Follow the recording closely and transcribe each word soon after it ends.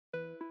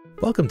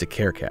Welcome to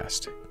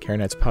CareCast,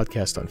 CareNet's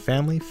podcast on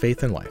family,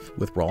 faith, and life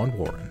with Roland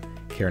Warren,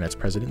 CareNet's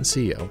president and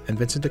CEO, and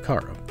Vincent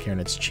DeCaro,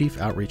 CareNet's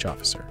chief outreach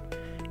officer.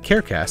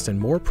 CareCast and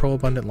more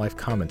pro-abundant life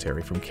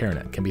commentary from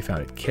CareNet can be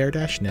found at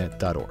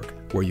care-net.org,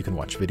 where you can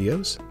watch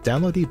videos,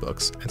 download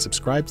ebooks, and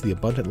subscribe to the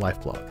Abundant Life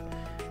blog.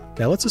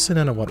 Now let's listen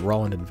in on what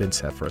Roland and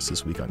Vince have for us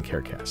this week on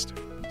CareCast.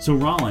 So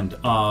Roland,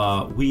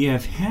 we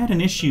have had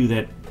an issue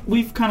that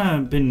we've kind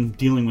of been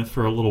dealing with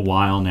for a little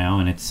while now,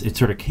 and it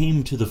sort of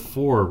came to the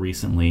fore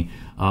recently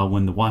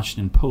when the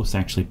Washington Post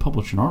actually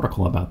published an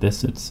article about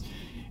this.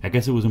 I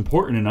guess it was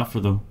important enough for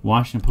the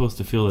Washington Post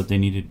to feel that they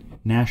needed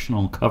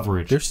national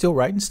coverage. They're still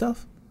writing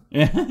stuff?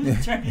 Yeah,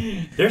 that's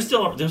right. They're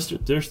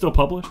still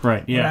published,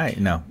 right? Yeah. Right.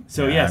 No.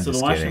 So so the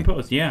Washington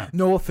Post, yeah.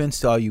 No offense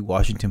to all you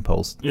Washington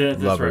Post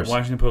that's lovers. Right.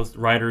 Washington Post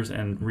writers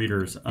and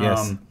readers.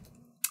 Yes.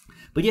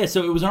 But yeah,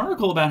 so it was an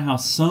article about how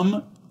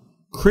some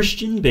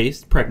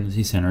Christian-based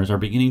pregnancy centers are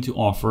beginning to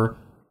offer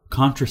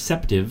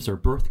contraceptives or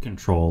birth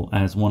control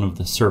as one of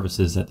the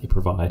services that they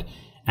provide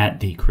at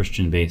the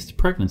Christian-based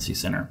pregnancy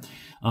center.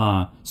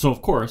 So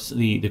of course,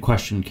 the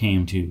question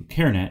came to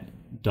CareNet.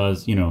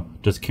 Does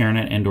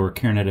CareNet and or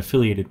CareNet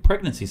affiliated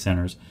pregnancy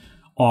centers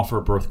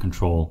offer birth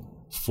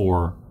control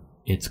for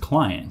its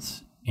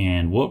clients?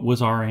 And what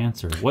was our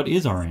answer? What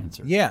is our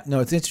answer? Yeah, no,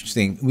 it's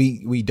interesting.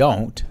 We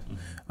don't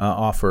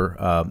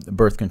offer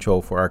birth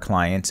control for our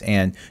clients.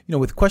 And,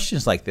 with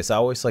questions like this, I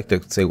always like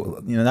to say,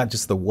 not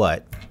just the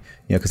what,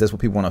 because that's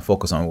what people want to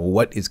focus on. Well,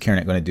 what is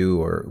CareNet going to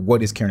do, or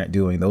what is CareNet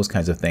doing? Those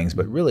kinds of things.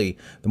 But really,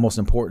 the most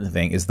important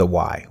thing is the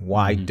why.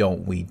 Why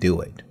don't we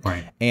do it?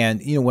 Right.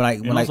 And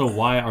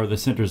why are the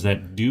centers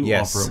that do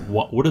offer it?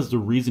 What is the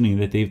reasoning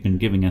that they've been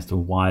giving as to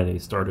why they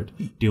started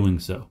doing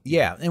so?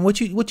 Yeah, and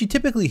what you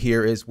typically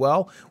hear is,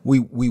 we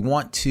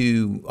want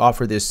to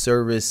offer this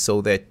service so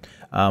that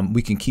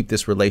we can keep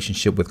this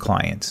relationship with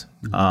clients.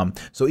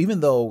 So even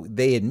though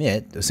they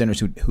admit, the centers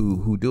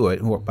who do it,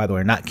 who are, by the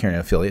way, are not CareNet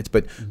affiliates,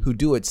 but who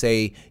do it,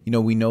 say,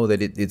 we know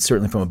that it's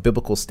certainly from a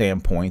biblical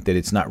standpoint that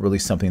it's not really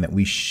something that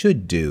we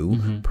should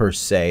do per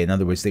se. In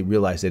other words, they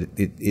realize that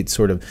it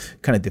sort of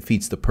kind of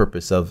defeats the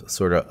purpose of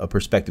sort of a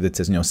perspective that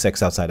says,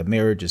 sex outside of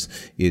marriage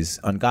is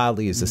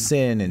ungodly, is a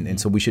sin,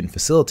 and so we shouldn't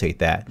facilitate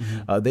that.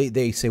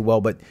 They say,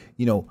 but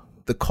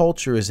the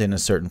culture is in a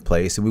certain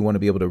place, and we want to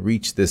be able to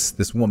reach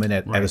this woman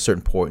at a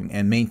certain point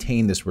and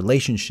maintain this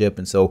relationship,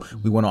 and so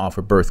we want to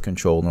offer birth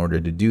control in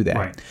order to do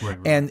that. Right.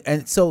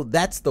 And so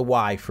that's the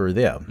why for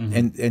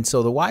them, and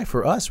so the why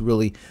for us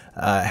really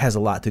has a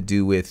lot to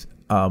do with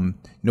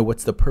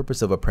what's the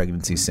purpose of a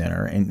pregnancy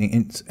center,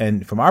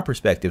 and from our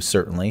perspective,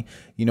 certainly,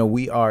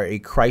 we are a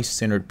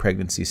Christ-centered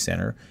pregnancy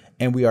center.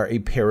 And we are a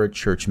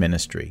parachurch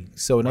ministry.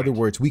 So in other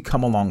words, we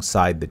come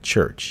alongside the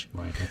church.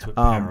 Right, that's what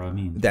para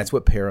means. That's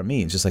what para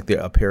means. Just like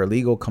a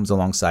paralegal comes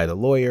alongside a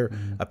lawyer,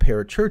 a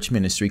parachurch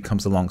ministry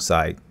comes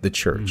alongside the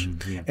church.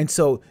 And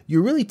so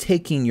you're really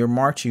taking your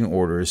marching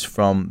orders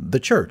from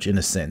the church, in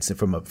a sense, and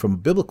from a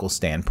biblical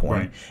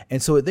standpoint. Right.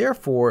 And so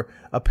therefore,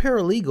 a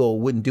paralegal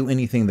wouldn't do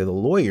anything that a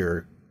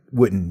lawyer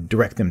wouldn't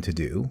direct them to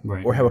do,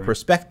 or have a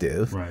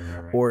perspective,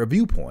 or a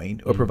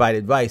viewpoint, or provide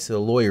advice that a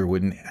lawyer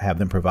wouldn't have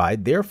them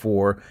provide.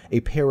 Therefore, a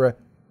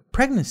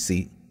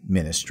para-pregnancy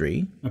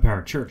ministry, a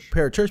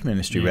parachurch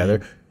ministry,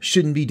 rather,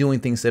 shouldn't be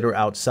doing things that are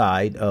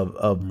outside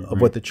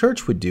of what the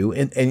church would do,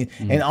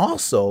 and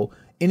also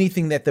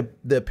anything that the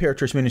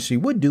parachurch ministry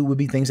would do would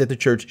be things that the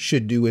church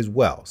should do as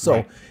well.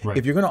 So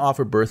if you're going to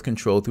offer birth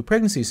control through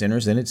pregnancy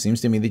centers, then it seems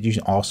to me that you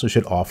also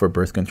should offer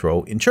birth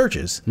control in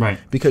churches,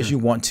 because you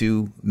want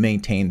to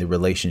maintain the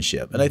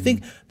relationship. And I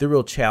think the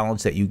real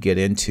challenge that you get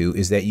into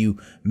is that you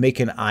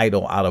make an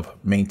idol out of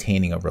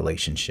maintaining a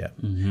relationship.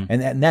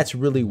 And that's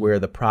really where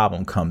the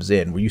problem comes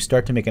in, where you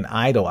start to make an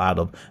idol out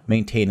of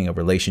maintaining a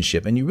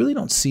relationship. And you really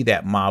don't see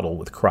that model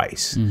with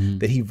Christ,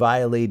 that he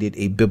violated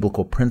a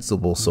biblical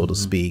principle, so to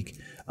speak,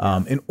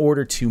 in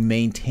order to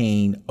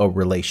maintain a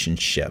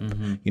relationship.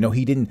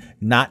 He didn't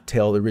not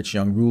tell the rich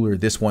young ruler,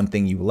 this one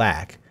thing you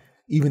lack,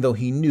 even though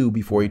he knew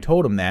before he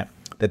told him that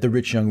the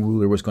rich young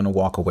ruler was going to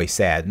walk away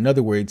sad. In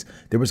other words,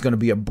 there was going to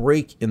be a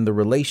break in the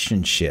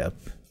relationship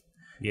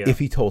if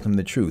he told him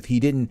the truth. He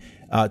didn't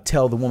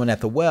tell the woman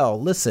at the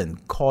well, listen,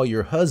 call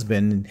your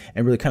husband,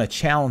 and really kind of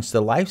challenge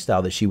the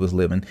lifestyle that she was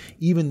living,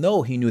 even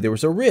though he knew there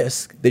was a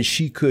risk that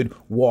she could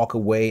walk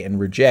away and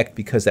reject,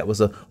 because that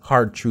was a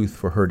hard truth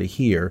for her to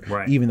hear,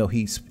 even though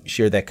he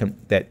shared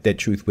that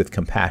truth with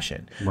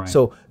compassion.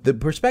 So the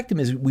perspective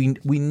is we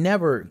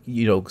never,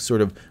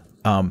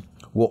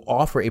 will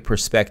offer a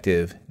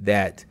perspective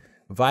that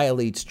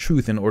violates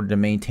truth in order to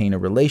maintain a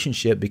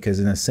relationship, because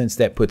in a sense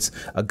that puts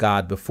a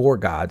God before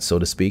God, so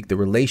to speak. The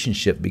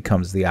relationship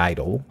becomes the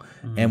idol.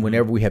 And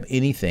whenever we have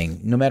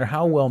anything, no matter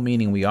how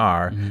well-meaning we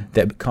are,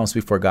 that comes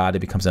before God, it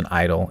becomes an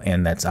idol.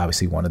 And that's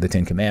obviously one of the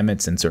 10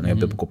 Commandments, and certainly a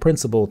biblical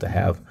principle to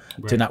have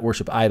to not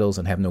worship idols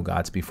and have no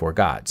gods before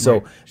God.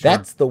 So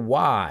that's the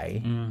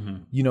why,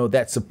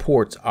 that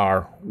supports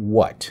our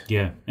what.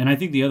 Yeah. And I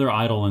think the other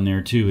idol in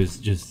there too is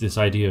just this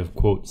idea of,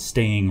 quote,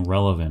 staying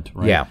relevant,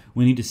 right? Yeah.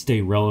 We need to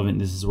stay relevant.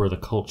 This is where the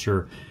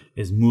culture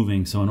is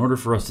moving. So in order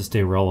for us to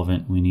stay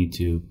relevant, we need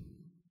to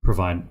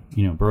provide,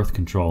 birth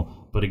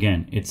control. But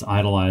again, it's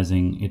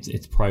idolizing,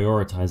 it's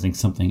prioritizing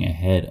something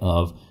ahead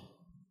of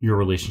your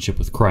relationship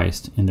with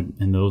Christ and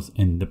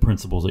the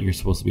principles that you're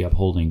supposed to be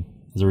upholding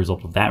as a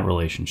result of that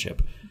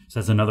relationship. So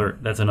that's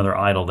another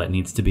idol that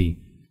needs to be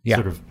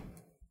sort of,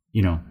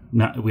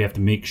 we have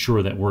to make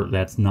sure that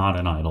that's not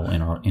an idol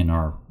in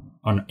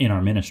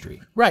our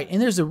ministry. Right.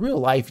 And there's a real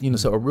life,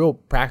 so a real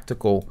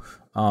practical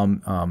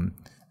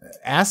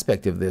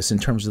aspect of this in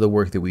terms of the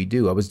work that we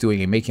do. I was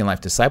doing a Making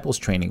Life Disciples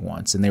training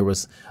once, and there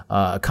was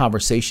a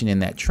conversation in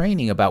that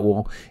training about,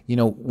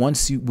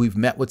 once we've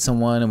met with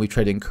someone and we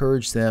try to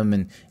encourage them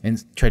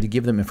and try to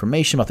give them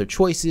information about their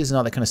choices and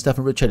all that kind of stuff,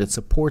 and really try to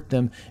support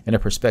them in a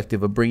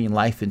perspective of bringing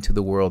life into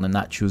the world and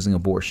not choosing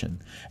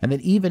abortion. And then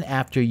even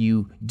after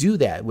you do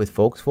that with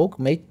folk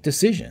make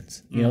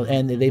decisions,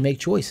 and they make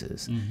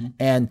choices. Mm-hmm.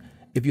 And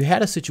if you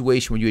had a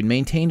situation where you had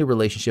maintained a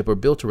relationship or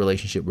built a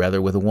relationship rather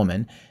with a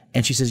woman,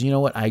 and she says, you know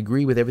what, I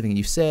agree with everything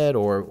you said,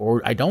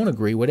 or I don't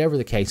agree, whatever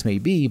the case may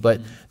be, but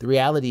the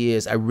reality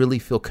is I really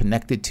feel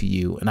connected to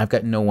you and I've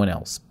got no one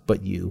else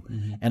but you,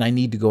 and I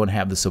need to go and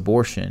have this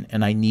abortion,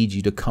 and I need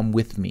you to come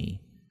with me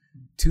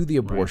to the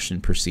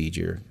abortion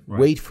procedure,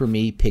 wait for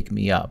me, pick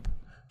me up.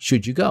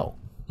 Should you go?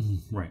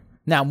 Right.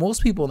 Now,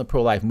 most people in the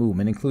pro-life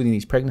movement, including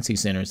these pregnancy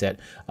centers that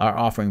are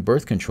offering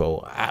birth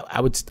control, I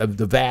would,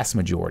 the vast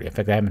majority, in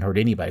fact, I haven't heard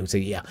anybody who would say,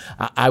 yeah,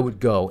 I would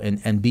go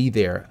and be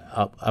there,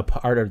 a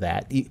part of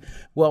that.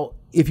 Well,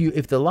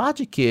 if the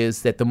logic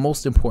is that the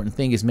most important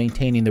thing is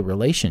maintaining the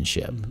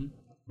relationship,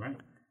 right,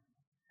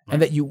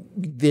 and that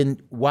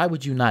then why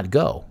would you not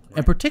go? Right.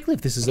 And particularly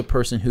if this is a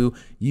person who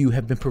you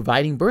have been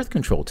providing birth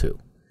control to.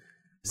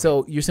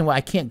 So you're saying, well,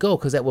 I can't go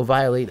because that will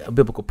violate a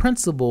biblical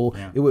principle.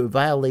 Yeah. It would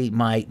violate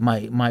my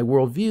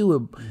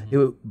worldview. It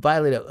would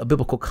violate a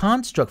biblical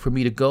construct for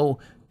me to go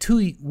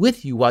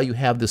with you while you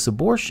have this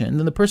abortion. And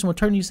then the person will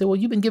turn to you and say, well,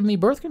 you've been giving me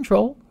birth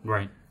control.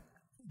 Right.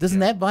 Doesn't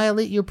that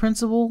violate your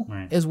principle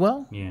as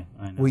well? Yeah,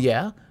 I know. Well,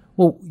 yeah.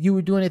 Well, you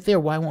were doing it there.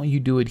 Why won't you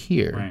do it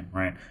here?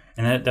 Right.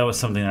 And that was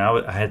something that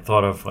I had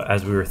thought of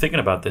as we were thinking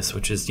about this,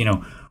 which is,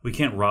 we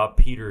can't rob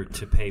Peter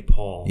to pay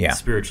Paul,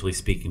 spiritually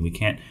speaking. We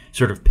can't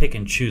sort of pick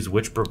and choose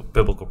which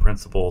biblical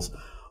principles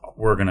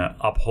we're going to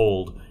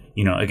uphold,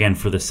 again,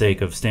 for the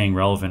sake of staying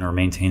relevant or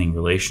maintaining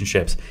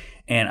relationships.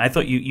 And I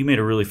thought you made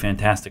a really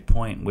fantastic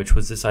point, which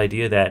was this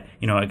idea that,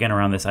 again,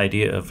 around this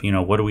idea of,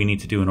 what do we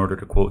need to do in order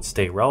to, quote,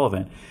 stay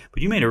relevant?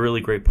 But you made a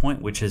really great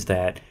point, which is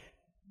that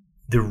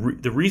the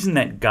reason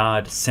that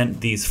God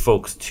sent these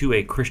folks to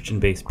a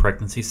Christian-based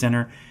pregnancy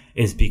center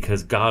is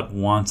because God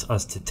wants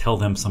us to tell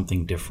them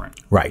something different.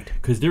 Right.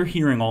 Because they're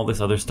hearing all this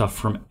other stuff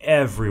from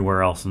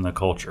everywhere else in the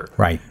culture.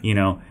 Right.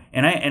 And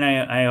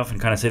I often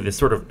kind of say this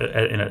sort of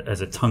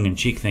as a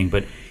tongue-in-cheek thing,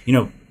 but,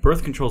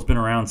 birth control's been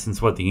around since,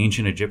 the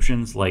ancient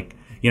Egyptians. Like,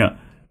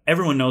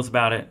 everyone knows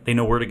about it. They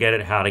know where to get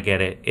it, how to get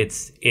it.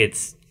 It's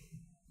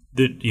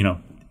the,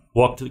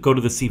 go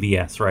to the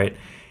CVS, right?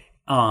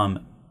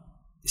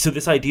 So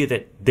this idea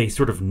that they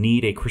sort of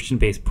need a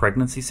Christian-based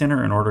pregnancy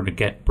center in order to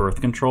get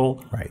birth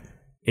control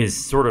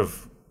is sort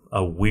of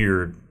a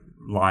weird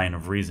line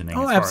of reasoning.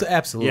 Oh,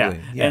 absolutely.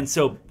 Yeah. And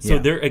so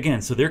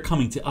they're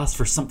coming to us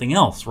for something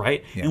else,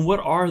 right? Yeah. And what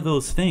are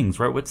those things,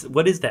 right?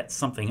 What is that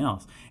something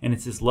else? And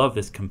it's this love,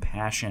 this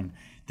compassion,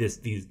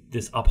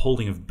 this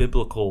upholding of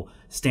biblical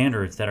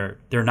standards that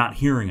they're not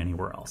hearing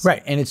anywhere else.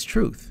 Right. And it's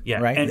truth. Yeah.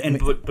 Right.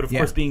 But of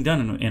course being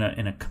done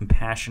in a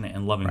compassionate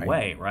and loving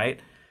way,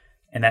 right?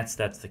 And that's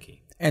the key.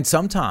 And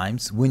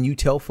sometimes when you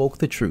tell folk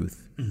the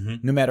truth,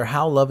 no matter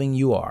how loving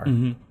you are,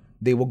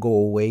 they will go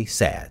away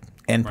sad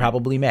and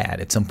probably mad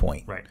at some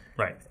point.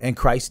 Right. And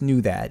Christ knew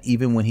that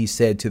even when he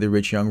said to the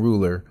rich young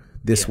ruler,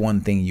 this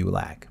one thing you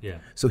lack. Yeah.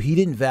 So he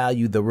didn't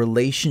value the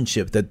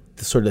relationship, the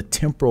sort of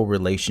temporal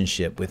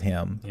relationship with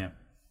him. Yeah.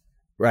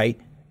 Right?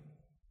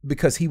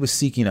 Because he was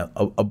seeking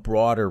a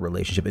broader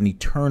relationship, an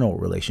eternal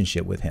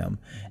relationship with him.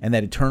 And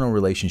that eternal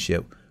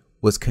relationship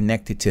was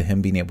connected to him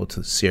being able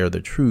to share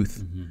the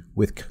truth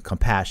with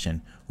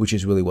compassion, which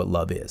is really what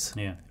love is,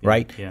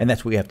 right? Yeah. And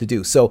that's what we have to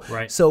do. So,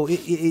 so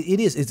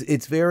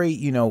it's very,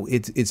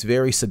 it's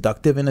very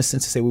seductive in a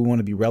sense to say we want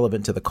to be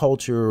relevant to the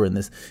culture and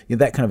this,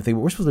 that kind of thing.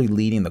 But we're supposed to be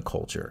leading the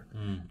culture.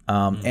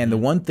 And the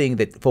one thing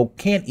that folk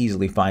can't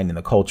easily find in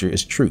the culture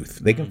is truth.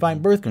 They can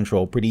find birth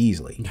control pretty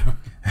easily.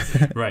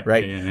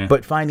 Right. Yeah.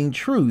 But finding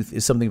truth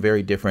is something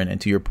very different.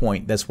 And to your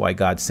point, that's why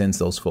God sends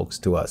those folks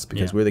to us,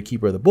 because we're the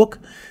keeper of the book.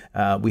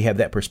 We have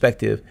that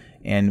perspective,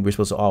 and we're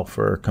supposed to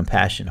offer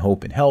compassion,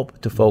 hope, and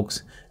help to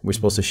folks. We're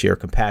supposed to share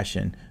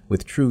compassion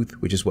with truth,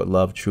 which is what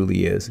love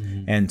truly is.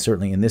 And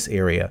certainly in this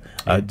area,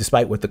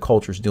 despite what the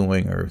culture's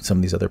doing or some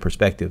of these other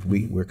perspectives,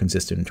 we're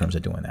consistent in terms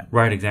of doing that.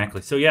 Right,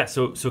 exactly. So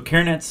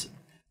CareNet's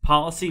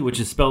policy, which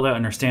is spelled out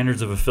in our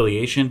standards of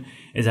affiliation,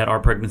 is that our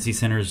pregnancy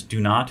centers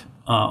do not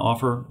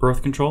offer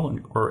birth control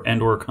or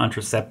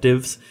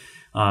contraceptives.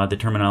 The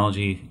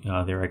terminology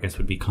there, I guess,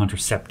 would be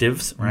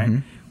contraceptives,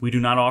 right? We do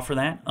not offer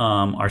that.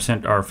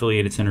 Our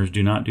affiliated centers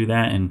do not do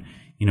that, and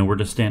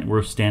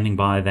we're standing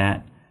by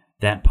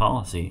that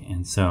policy.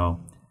 And so,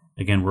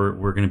 again,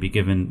 we're going to be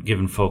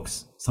giving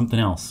folks something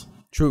else.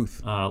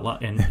 Truth.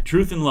 And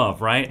truth and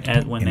love,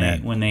 right?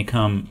 When they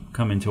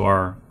come into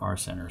our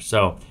center.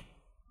 So,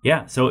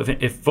 yeah. So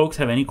if folks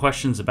have any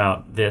questions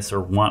about this or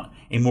want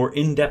a more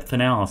in-depth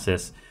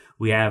analysis,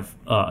 we have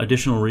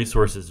additional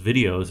resources,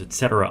 videos,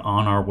 etc.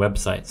 on our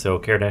website. So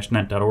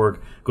care-net.org.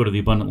 Go to the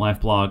Abundant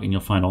Life blog, and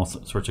you'll find all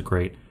sorts of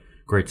great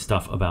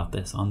stuff about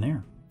this on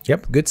there.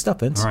 Yep. Good stuff,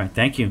 Vince. All right.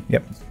 Thank you.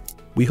 Yep.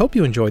 We hope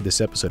you enjoyed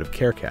this episode of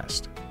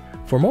CareCast.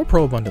 For more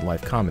pro-abundant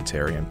life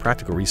commentary and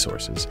practical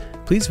resources,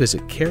 please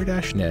visit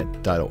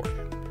care-net.org.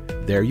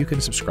 There you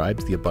can subscribe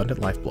to the Abundant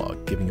Life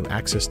blog, giving you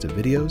access to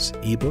videos,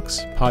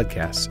 ebooks,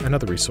 podcasts, and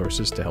other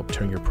resources to help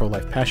turn your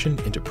pro-life passion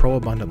into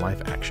pro-abundant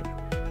life action.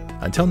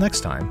 Until next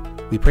time,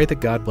 we pray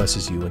that God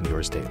blesses you and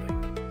yours daily.